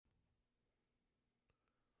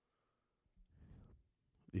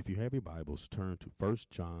If you have your Bibles, turn to 1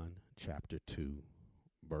 John chapter 2,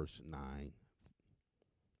 verse 9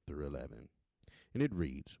 through 11. And it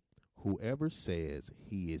reads, "Whoever says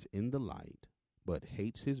he is in the light, but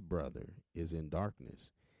hates his brother, is in darkness,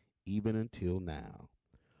 even until now.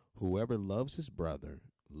 Whoever loves his brother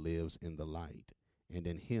lives in the light, and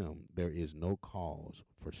in him there is no cause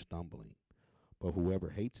for stumbling. But whoever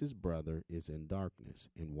hates his brother is in darkness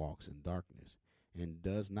and walks in darkness, and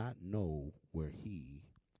does not know where he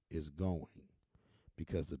is going,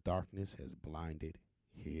 because the darkness has blinded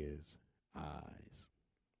his eyes."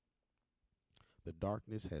 The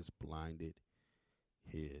darkness has blinded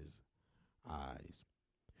his eyes.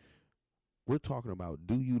 We're talking about,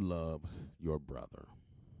 do you love your brother?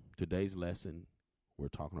 Today's lesson, we're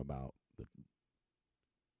talking about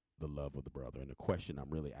the love of the brother. And the question, I'm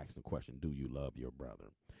really asking the question, do you love your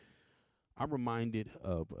brother? I'm reminded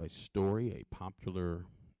of a story, a popular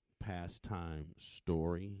pastime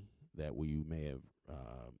story that you may have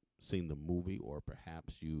seen the movie, or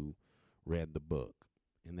perhaps you read the book.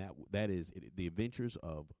 And that is The Adventures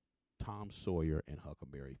of Tom Sawyer and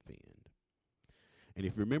Huckleberry Finn. And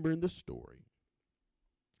if you remember in the story,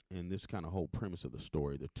 and this kind of whole premise of the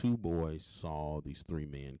story, the two boys saw these three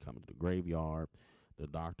men come to the graveyard. The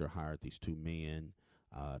doctor hired these two men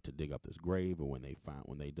to dig up this grave, and when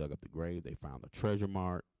they dug up the grave, they found the treasure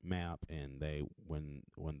map. And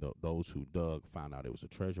those who dug found out it was a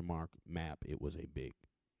treasure map, it was a big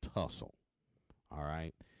tussle. All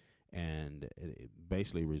right, and it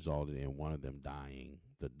basically resulted in one of them dying.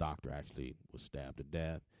 The doctor actually was stabbed to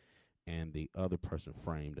death, and the other person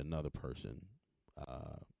framed another person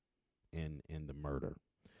in the murder.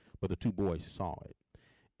 But the two boys saw it.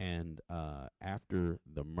 And after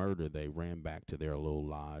the murder, they ran back to their little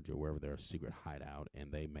lodge or wherever their secret hideout,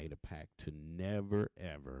 and they made a pact to never,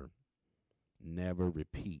 ever, never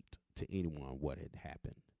repeat to anyone what had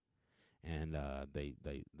happened. And they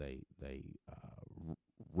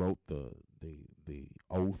wrote the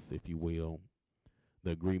oath, if you will, the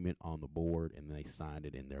agreement on the board, and they signed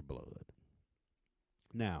it in their blood.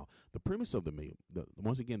 Now, the premise of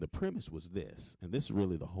once again, the premise was this, and this is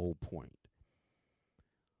really the whole point.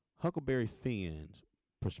 Huckleberry Finn's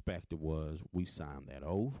perspective was, we signed that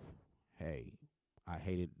oath. Hey, I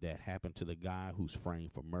hated that happened to the guy who's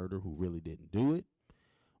framed for murder who really didn't do it,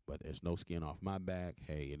 but there's no skin off my back.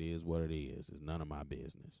 Hey, it is what it is. It's none of my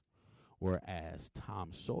business. Whereas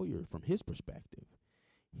Tom Sawyer, from his perspective,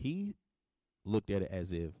 he looked at it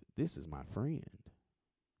as if, this is my friend.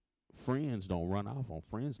 Friends don't run off on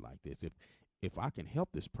friends like this. If I can help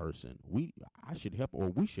this person, I should help, or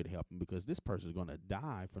we should help him, because this person is going to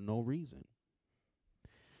die for no reason.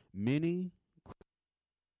 Many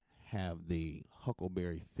have the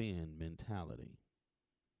Huckleberry Finn mentality.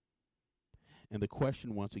 And the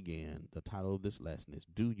question, once again, the title of this lesson is,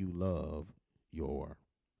 do you love your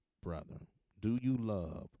brother? Do you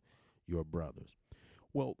love your brothers?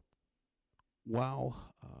 Well,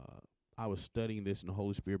 while I was studying this and the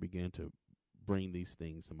Holy Spirit began to bring these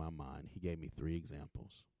things in my mind, he gave me 3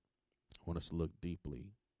 examples. I want us to look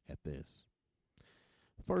deeply at this.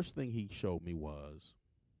 First thing he showed me was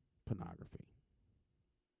pornography.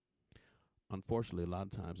 Unfortunately, a lot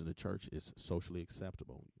of times in the church, it's socially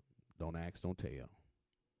acceptable. Don't ask, don't tell.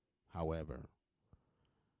 However,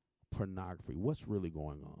 pornography, what's really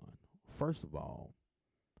going on? First of all,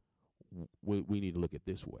 we need to look at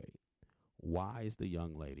this way. Why is the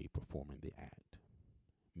young lady performing the act?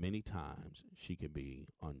 Many times she could be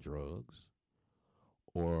on drugs,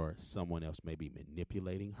 or someone else may be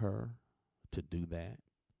manipulating her to do that.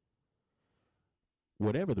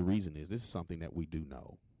 Whatever the reason is, this is something that we do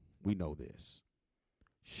know. We know this.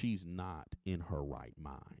 She's not in her right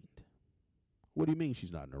mind. What do you mean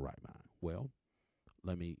she's not in her right mind? Well,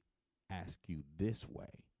 let me ask you this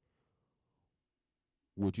way.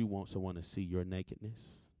 Would you want someone to see your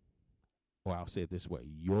nakedness? Or I'll say it this way,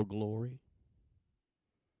 your glory?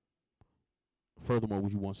 Furthermore,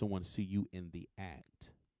 would you want someone to see you in the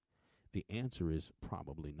act? The answer is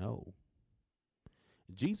probably no.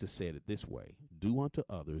 Jesus said it this way, do unto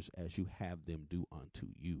others as you have them do unto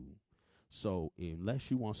you. So unless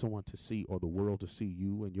you want someone to see, or the world to see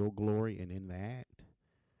you in your glory and in the act,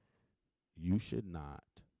 you should not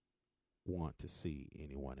want to see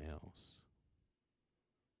anyone else.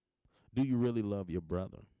 Do you really love your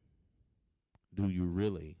brother? Do you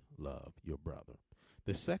really love your brother?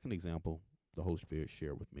 The second example the Holy Spirit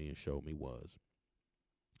shared with me and showed me was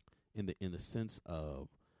in the sense of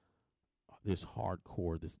this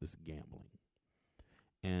hardcore, this gambling.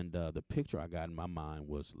 And the picture I got in my mind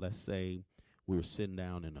was, let's say we were sitting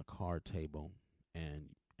down in a card table, and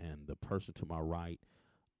the person to my right,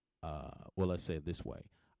 well, let's say it this way.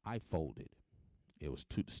 I folded. It was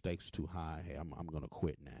the stakes too high. Hey, I'm going to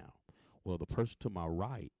quit now. Well, the person to my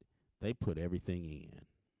right, they put everything in,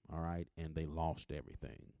 all right, and they lost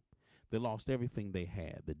everything. They lost everything they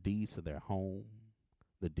had, the deeds to their home,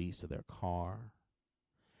 the deeds to their car,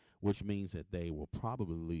 which means that they will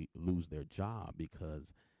probably lose their job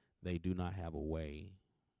because they do not have a way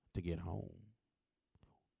to get home.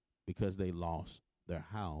 Because they lost their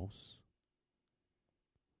house,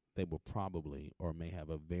 they will probably or may have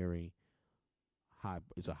a very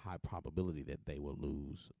it's a high probability that they will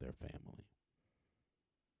lose their family.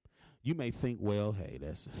 You may think, well, hey,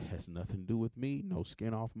 that has nothing to do with me, no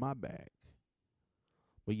skin off my back.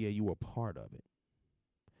 But yeah, you were part of it.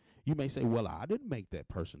 You may say, well, I didn't make that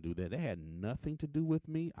person do that. They had nothing to do with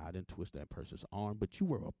me. I didn't twist that person's arm, but you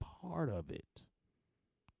were a part of it.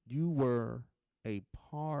 You were a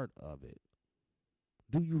part of it.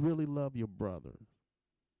 Do you really love your brother?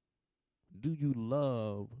 Do you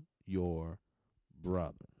love your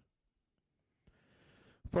brother?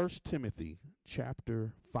 1 Timothy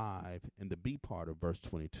chapter 5 and the B part of verse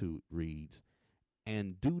 22 reads,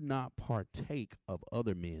 and do not partake of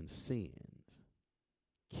other men's sins.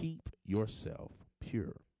 Keep yourself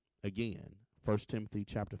pure. Again, 1 Timothy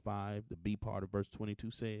chapter 5, the B part of verse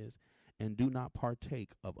 22 says, and do not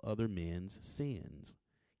partake of other men's sins.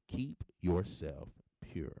 Keep yourself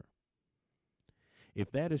pure.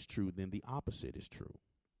 If that is true, then the opposite is true.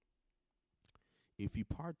 If you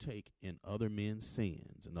partake in other men's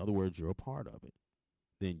sins, in other words, you're a part of it,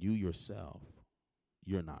 then you yourself,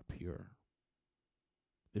 you're not pure.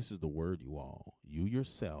 This is the word, you all. You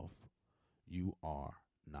yourself, you are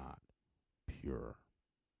not pure.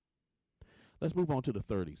 Let's move on to the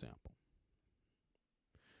third example.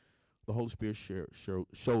 The Holy Spirit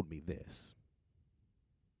showed me this.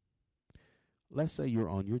 Let's say you're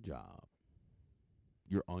on your job.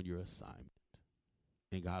 You're on your assignment.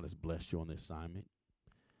 And God has blessed you on the assignment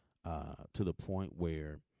to the point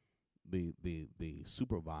where the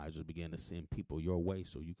supervisors begin to send people your way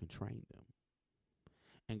so you can train them.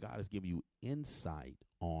 And God has given you insight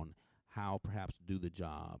on how perhaps to do the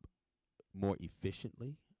job more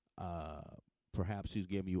efficiently. Perhaps he's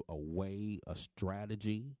given you a way, a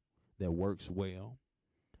strategy that works well.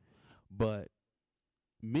 But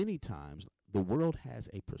many times the world has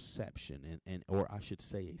a perception or I should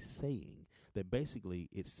say a saying that basically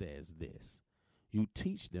it says this: you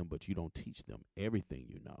teach them, but you don't teach them everything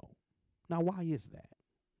you know. Now, why is that?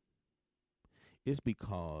 It's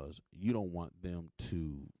because you don't want them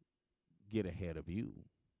to get ahead of you.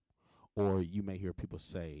 Or you may hear people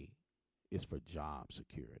say it's for job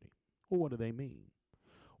security. Well, what do they mean?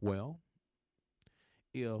 Well,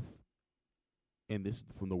 and this is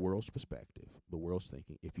from the world's perspective, the world's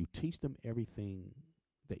thinking, if you teach them everything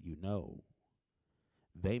that you know,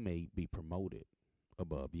 they may be promoted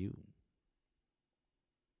above you.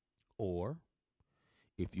 Or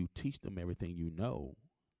if you teach them everything you know,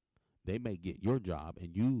 they may get your job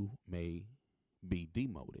and you may be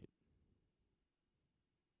demoted.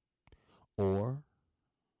 Or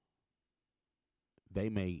they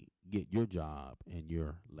may get your job and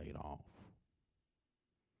you're laid off.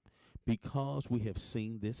 Because we have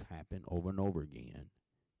seen this happen over and over again,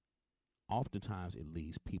 oftentimes it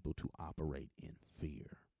leads people to operate in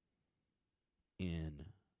fear. In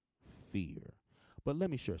fear. But let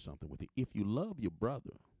me share something with you. If you love your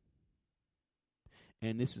brother,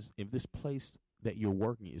 and if this place that you're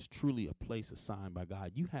working is truly a place assigned by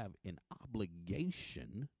God, you have an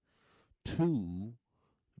obligation to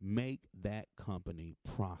make that company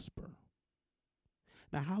prosper.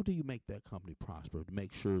 Now, how do you make that company prosper? To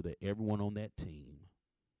make sure that everyone on that team,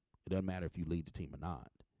 it doesn't matter if you lead the team or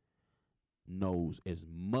not, knows as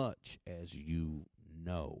much as you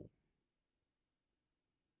know.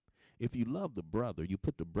 If you love the brother, you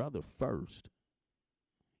put the brother first,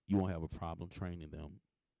 you won't have a problem training them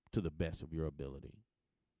to the best of your ability.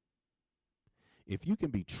 If you can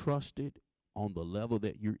be trusted on the level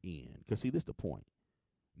that you're in, because see, this is the point.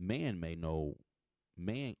 Man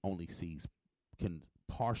only can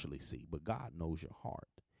partially see, but God knows your heart.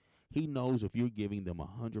 He knows if you're giving them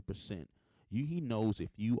 100%. He knows if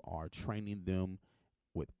you are training them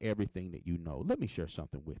with everything that you know. Let me share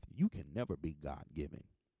something with you. You can never be God-given.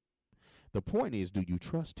 The point is, do you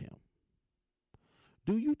trust him?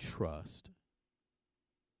 Do you trust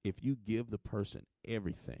if you give the person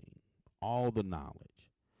everything, all the knowledge,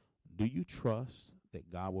 do you trust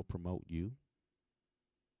that God will promote you?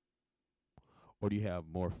 Or do you have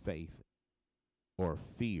more faith or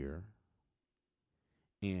fear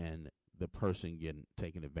in the person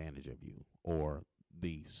taking advantage of you or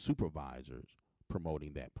the supervisors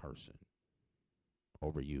promoting that person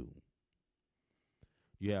over you?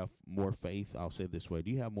 You have more faith. I'll say it this way.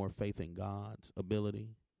 Do you have more faith in God's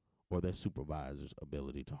ability or their supervisor's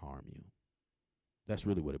ability to harm you? That's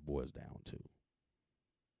really what it boils down to.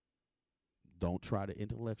 Don't try to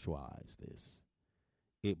intellectualize this.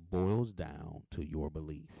 It boils down to your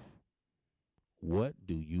belief. What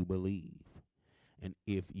do you believe? And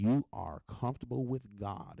if you are comfortable with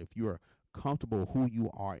God, if you're comfortable who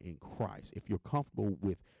you are in Christ, if you're comfortable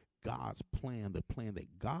with God's plan, the plan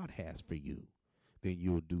that God has for you, then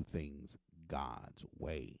you'll do things God's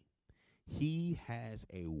way. He has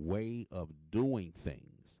a way of doing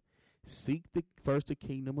things. Seek first the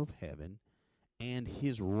kingdom of heaven and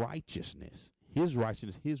his righteousness, his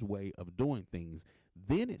way of doing things.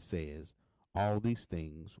 Then it says, all these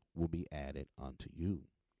things will be added unto you.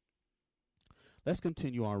 Let's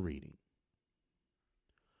continue our reading.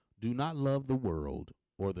 Do not love the world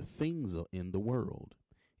or the things in the world.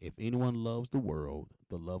 If anyone loves the world,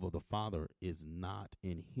 the love of the Father is not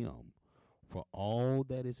in him. For all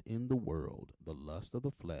that is in the world, the lust of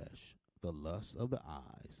the flesh, the lust of the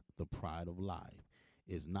eyes, the pride of life,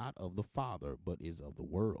 is not of the Father, but is of the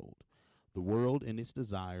world. The world and its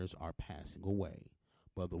desires are passing away,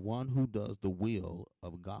 but the one who does the will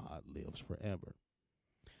of God lives forever.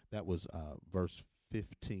 That was verse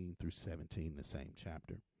 15 through 17, the same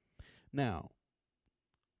chapter. Now,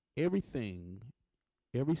 every sin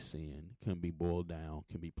can be boiled down,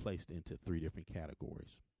 can be placed into three different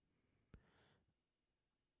categories.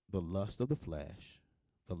 The lust of the flesh,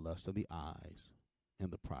 the lust of the eyes,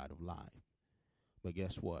 and the pride of life. But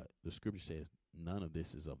guess what? The scripture says none of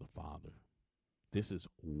this is of the Father. This is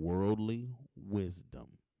worldly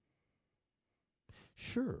wisdom.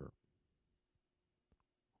 Sure,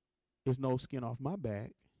 there's no skin off my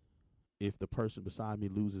back if the person beside me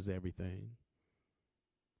loses everything.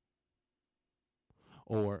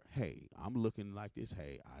 Or, hey, I'm looking like this.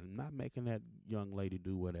 Hey, I'm not making that young lady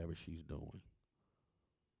do whatever she's doing.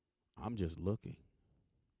 I'm just looking.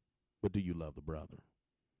 But do you love the brother?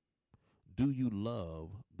 Do you love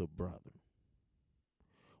the brother?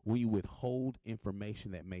 Will you withhold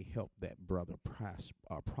information that may help that brother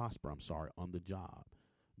prosper on the job?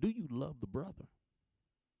 Do you love the brother?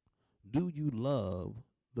 Do you love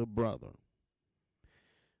the brother?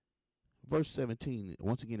 Verse 17,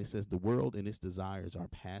 once again, it says, the world and its desires are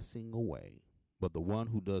passing away, but the one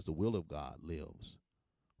who does the will of God lives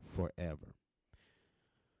forever.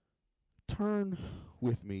 Turn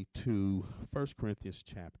with me to 1 Corinthians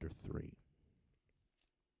chapter 3.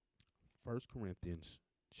 1 Corinthians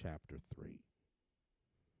chapter 3.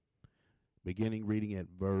 Beginning reading at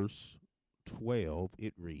verse 12,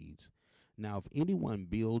 it reads, now if anyone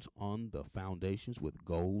builds on the foundations with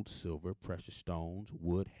gold, silver, precious stones,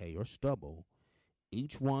 wood, hay, or stubble,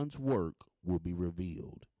 each one's work will be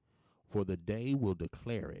revealed. For the day will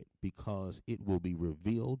declare it, because it will be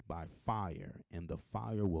revealed by fire, and the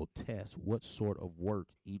fire will test what sort of work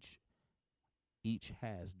each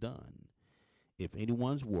has done. If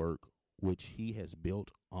anyone's work which he has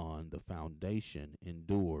built on the foundation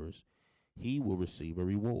endures, he will receive a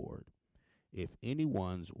reward. If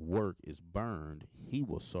anyone's work is burned, he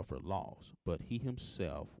will suffer loss, but he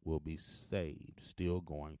himself will be saved, still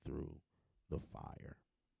going through the fire.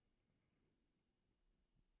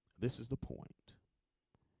 This is the point.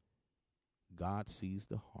 God sees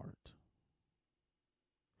the heart.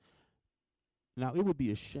 Now, it would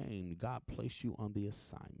be a shame God placed you on the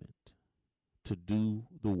assignment to do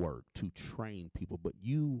the work, to train people, but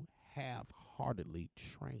you half-heartedly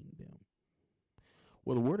trained them.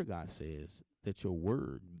 Well, the Word of God says that your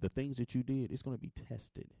word, the things that you did, it's going to be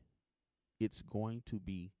tested. It's going to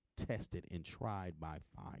be tested and tried by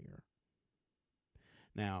fire.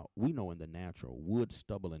 Now, we know in the natural, wood,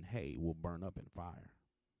 stubble, and hay will burn up in fire.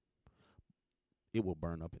 It will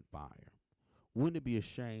burn up in fire. Wouldn't it be a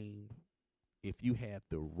shame if you had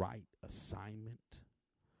the right assignment,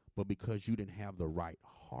 but because you didn't have the right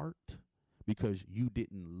heart, because you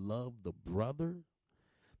didn't love the brother,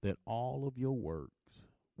 that all of your works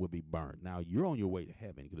will be burned? Now, you're on your way to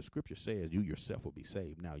heaven because the scripture says you yourself will be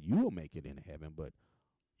saved. Now, you will make it into heaven, but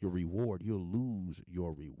your reward, you'll lose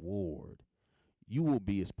your reward. You will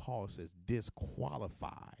be, as Paul says,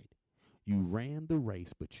 disqualified. You ran the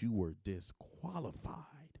race, but you were disqualified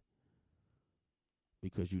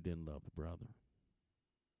because you didn't love the brother.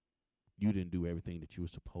 You didn't do everything that you were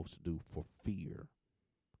supposed to do for fear.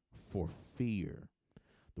 For fear.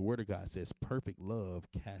 The Word of God says perfect love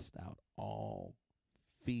casts out all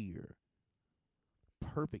fear.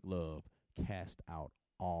 Perfect love casts out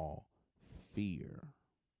all fear.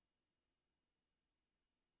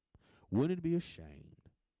 Wouldn't it be a shame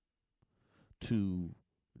to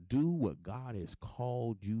do what God has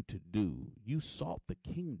called you to do. You sought the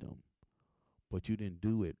kingdom, but you didn't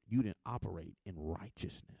do it. You didn't operate in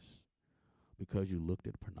righteousness because you looked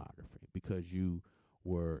at pornography, because you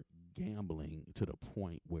were gambling to the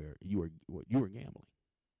point where you were gambling.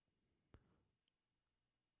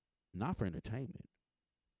 Not for entertainment,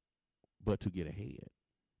 but to get ahead.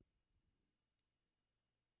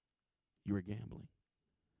 You were gambling.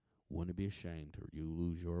 Wouldn't it be a shame to you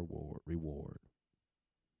lose your reward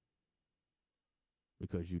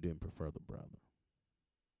because you didn't prefer the brother?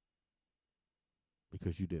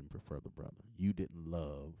 Because you didn't prefer the brother. You didn't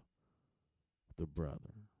love the brother.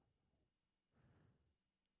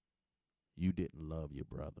 You didn't love your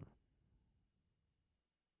brother.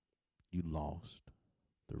 You lost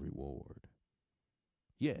the reward.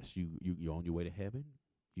 Yes, you're on your way to heaven.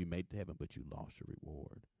 You made it to heaven, but you lost your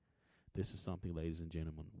reward. This is something, ladies and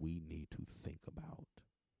gentlemen, we need to think about.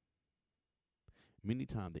 Many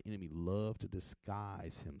times the enemy loves to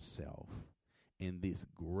disguise himself in this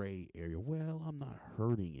gray area. Well, I'm not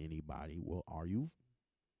hurting anybody. Well, are you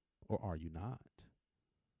or are you not?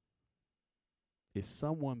 Is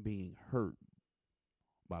someone being hurt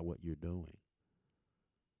by what you're doing?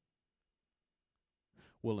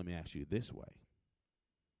 Well, let me ask you this way.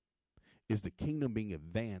 Is the kingdom being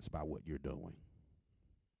advanced by what you're doing?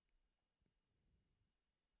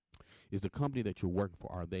 Is the company that you're working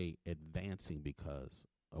for, are they advancing because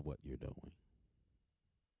of what you're doing?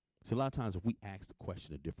 See, a lot of times if we ask the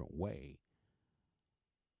question a different way,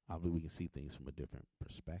 I believe we can see things from a different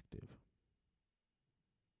perspective.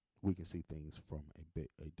 We can see things from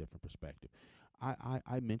a different perspective.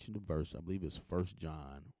 I mentioned a verse, I believe it's 1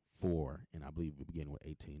 John 4, and I believe we begin with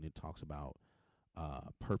 18. It talks about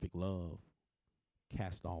perfect love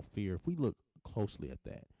cast off fear. If we look closely at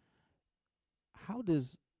that, how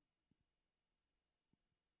does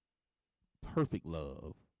perfect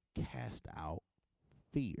love cast out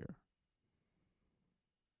fear?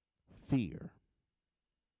 Fear.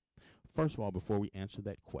 First of all, before we answer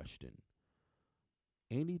that question,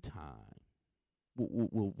 anytime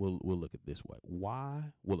we'll look at it this way.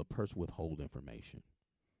 Why will a person withhold information?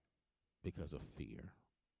 Because of fear.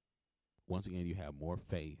 Once again, you have more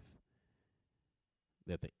faith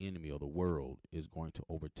that the enemy or the world is going to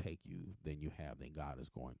overtake you than you have, then God is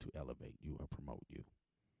going to elevate you and promote you.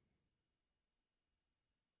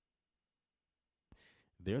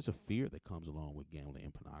 There's a fear that comes along with gambling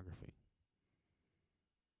and pornography.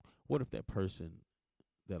 What if that person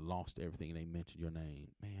that lost everything and they mentioned your name?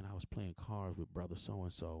 Man, I was playing cards with brother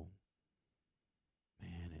so-and-so.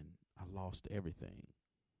 Man, and I lost everything.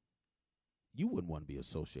 You wouldn't want to be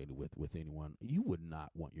associated with anyone. You would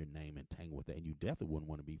not want your name entangled with that, and you definitely wouldn't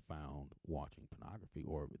want to be found watching pornography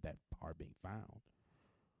or that part being found.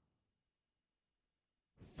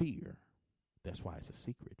 Fear. That's why it's a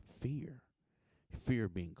secret. Fear. Fear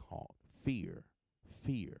of being caught. Fear.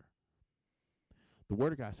 Fear. The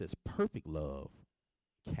Word of God says perfect love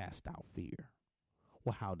cast out fear.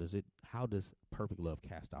 Well, how does perfect love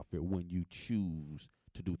cast out fear? When you choose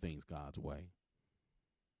to do things God's way.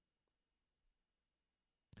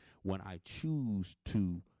 When I choose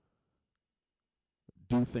to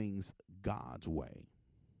do things God's way,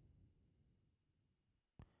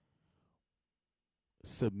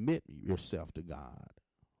 submit yourself to God,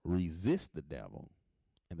 resist the devil,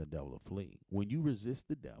 and the devil will flee. When you resist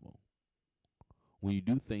the devil, when you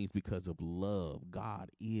do things because of love,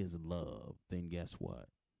 God is love, then guess what?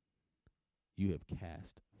 You have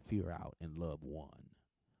cast fear out and love won.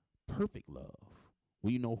 Perfect love.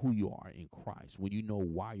 When you know who you are in Christ, when you know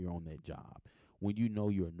why you're on that job, when you know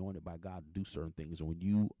you're anointed by God to do certain things, and when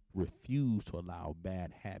you refuse to allow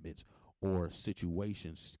bad habits or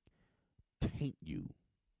situations taint you,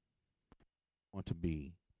 want to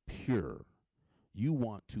be pure. You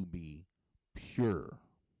want to be pure.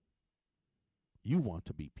 You want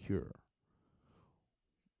to be pure.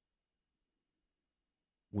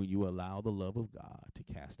 When you allow the love of God to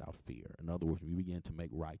cast out fear, in other words, when you begin to make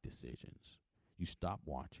right decisions, you stop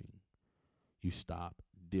watching. You stop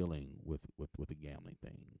dealing with the gambling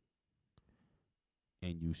thing.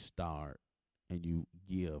 And you start and you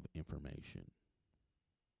give information.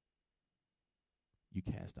 You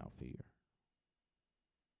cast out fear.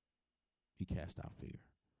 You cast out fear.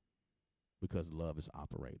 Because love is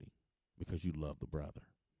operating. Because you love the brother.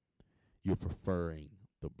 You're preferring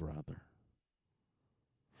the brother.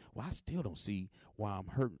 Well, I still don't see why I'm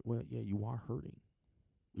hurting. Well, yeah, you are hurting.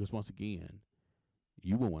 Because once again,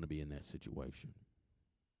 you would want to be in that situation.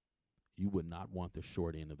 You would not want the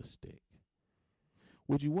short end of the stick.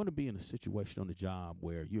 Would you want to be in a situation on the job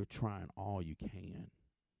where you're trying all you can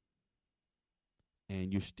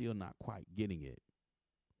and you're still not quite getting it?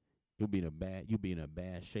 You'll be in a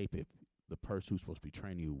bad shape if the person who's supposed to be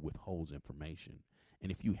training you withholds information.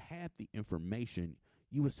 And if you had the information,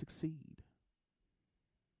 you would succeed.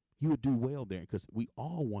 You would do well there, because we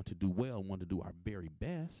all want to do well and want to do our very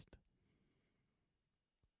best.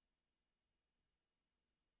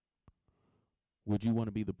 Would you want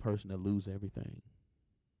to be the person that loses everything?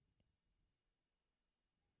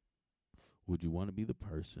 Would you want to be the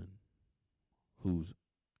person whose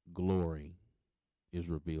glory is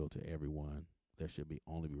revealed to everyone that should be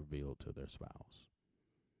only revealed to their spouse?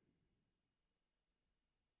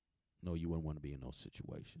 No, you wouldn't want to be in those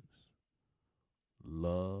situations.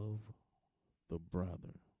 Love the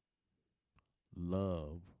brother.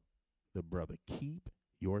 Love the brother. Keep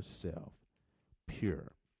yourself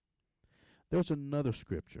pure. There's another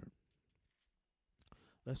scripture.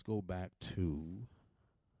 Let's go back to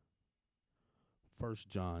 1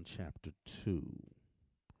 John chapter 2.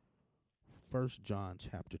 1 John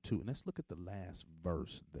chapter 2. And let's look at the last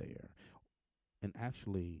verse there. And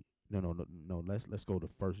actually, no. Let's go to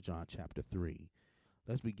 1 John chapter 3.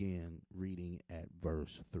 Let's begin reading at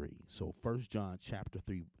verse 3. So 1 John chapter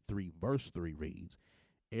 3 verse 3 reads,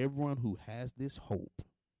 everyone who has this hope.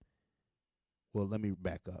 Well, let me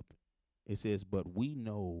back up. It says, but we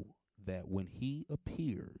know that when he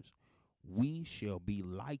appears, we shall be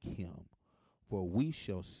like him, for we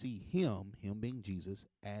shall see him being Jesus,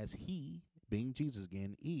 as he, being Jesus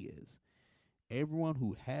again, is. Everyone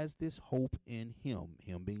who has this hope in him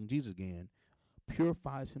being Jesus again,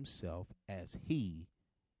 purifies himself as he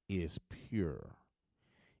is pure.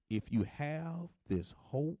 If you have this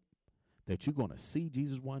hope that you're going to see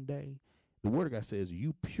Jesus one day, the word of God says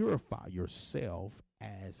you purify yourself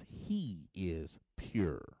as he is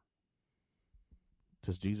pure.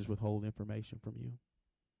 Does Jesus withhold information from you?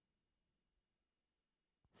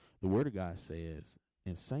 The word of God says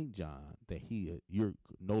in St. John that you're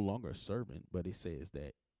no longer a servant, but it says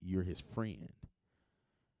that you're his friend.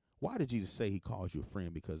 Why did Jesus say he calls you a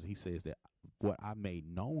friend? Because he says that what I made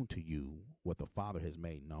known to you, what the Father has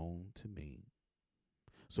made known to me.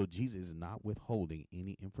 So Jesus is not withholding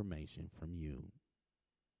any information from you.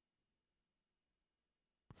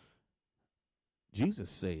 Jesus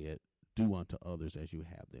said, do unto others as you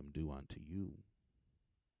have them do unto you.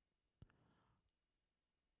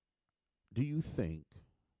 Do you think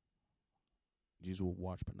Jesus will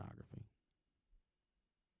watch pornography?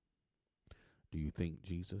 Do you think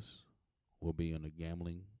Jesus will be in a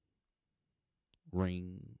gambling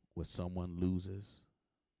ring where someone loses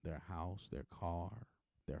their house, their car,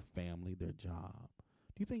 their family, their job?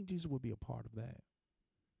 Do you think Jesus will be a part of that?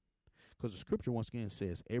 Because the scripture once again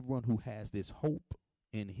says everyone who has this hope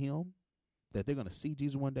in him that they're going to see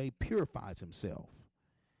Jesus one day purifies himself.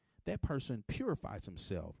 That person purifies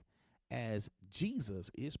himself as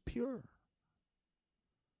Jesus is pure.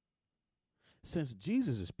 Since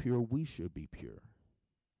Jesus is pure, we should be pure.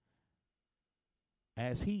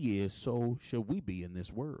 As he is, so shall we be in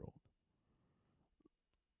this world.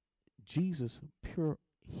 Jesus pure,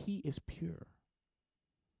 he is pure.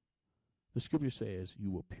 The scripture says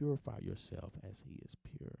you will purify yourself as he is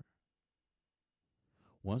pure.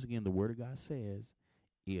 Once again, the word of God says,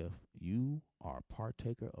 if you are a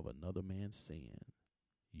partaker of another man's sin,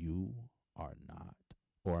 you are not,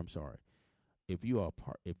 or I'm sorry, if you are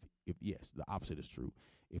yes, the opposite is true.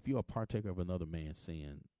 If you are a partaker of another man's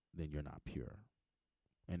sin, then you're not pure.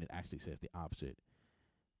 And it actually says the opposite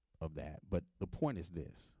of that. But the point is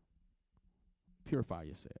this: purify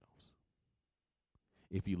yourselves.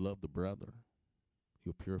 If you love the brother,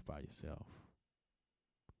 you'll purify yourself.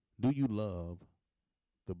 Do you love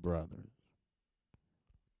the brothers?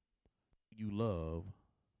 You love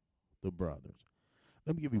the brothers.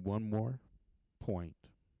 Let me give you one more point.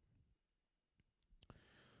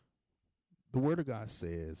 The word of God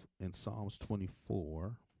says in Psalms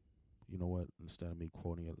 24, you know what, instead of me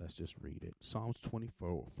quoting it, let's just read it. Psalms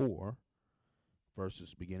 24,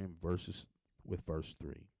 beginning verses with verse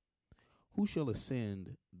 3. Who shall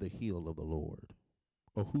ascend the hill of the Lord,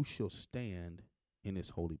 or who shall stand in his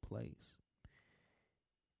holy place?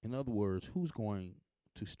 In other words, who's going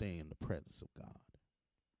to stay in the presence of God?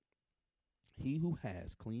 He who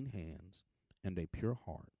has clean hands and a pure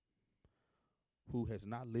heart, who has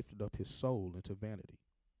not lifted up his soul into vanity,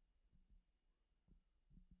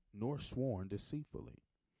 nor sworn deceitfully.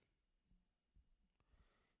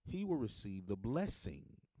 He will receive the blessing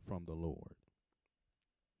from the Lord,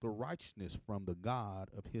 the righteousness from the God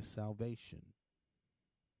of his salvation.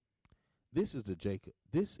 This is Jacob,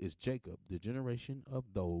 the generation of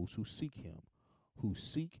those who seek him, who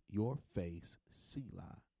seek your face,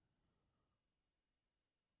 Selah.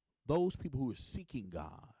 Those people who are seeking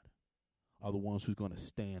God are the ones who's going to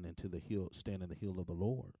stand in the hill of the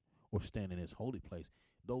Lord, or stand in his holy place.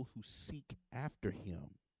 Those who seek after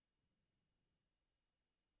him.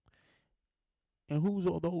 And whose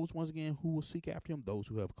are those, once again, who will seek after him? Those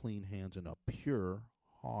who have clean hands and a pure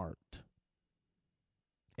heart.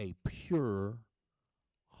 A pure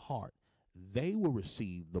heart. They will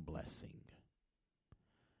receive the blessing.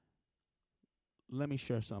 Let me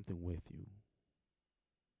share something with you.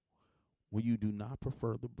 When you do not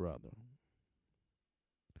prefer the brother,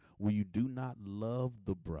 when you do not love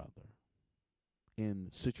the brother, in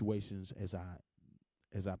situations as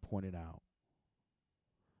I pointed out,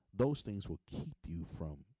 those things will keep you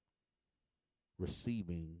from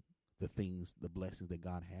receiving the blessings that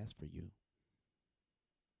God has for you.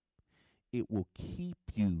 It will keep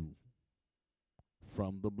you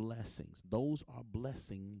from the blessings. Those are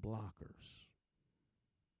blessing blockers.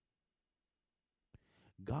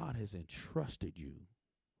 God has entrusted you,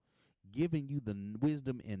 giving you the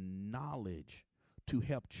wisdom and knowledge to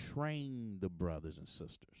help train the brothers and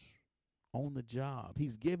sisters on the job.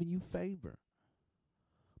 He's giving you favor,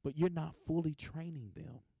 but you're not fully training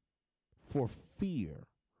them for fear.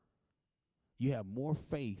 You have more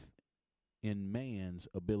faith in man's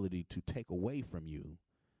ability to take away from you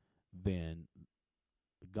than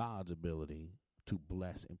God's ability to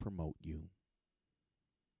bless and promote you.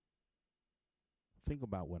 Think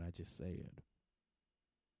about what I just said.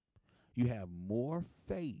 You have more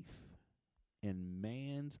faith in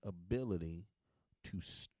man's ability to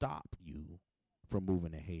stop you from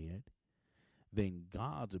moving ahead than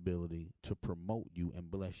God's ability to promote you and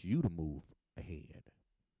bless you to move ahead.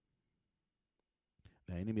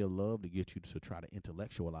 The enemy will love to get you to try to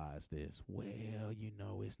intellectualize this. Well,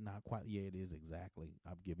 it's not quite. Yeah, it is exactly.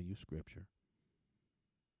 I've given you scripture.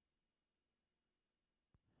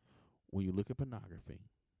 When you look at pornography,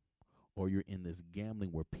 or you're in this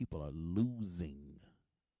gambling where people are losing,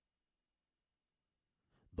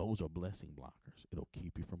 those are blessing blockers. It'll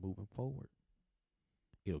keep you from moving forward.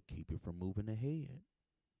 It'll keep you from moving ahead.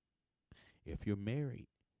 If you're married,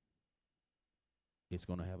 it's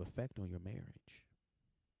going to have effect on your marriage.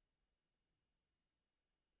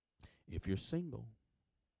 If you're single,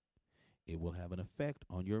 it will have an effect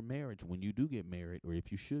on your marriage when you do get married, or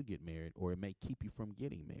if you should get married, or it may keep you from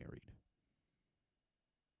getting married.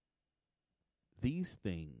 These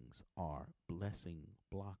things are blessing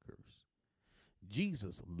blockers.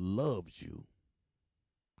 Jesus loves you.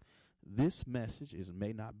 This message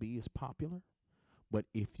may not be as popular, but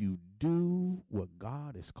if you do what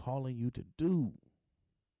God is calling you to do,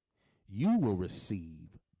 you will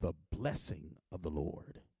receive the blessing of the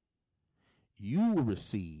Lord. You will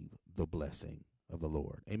receive the blessing of the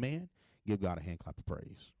Lord. Amen. Give God a hand clap of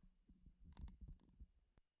praise.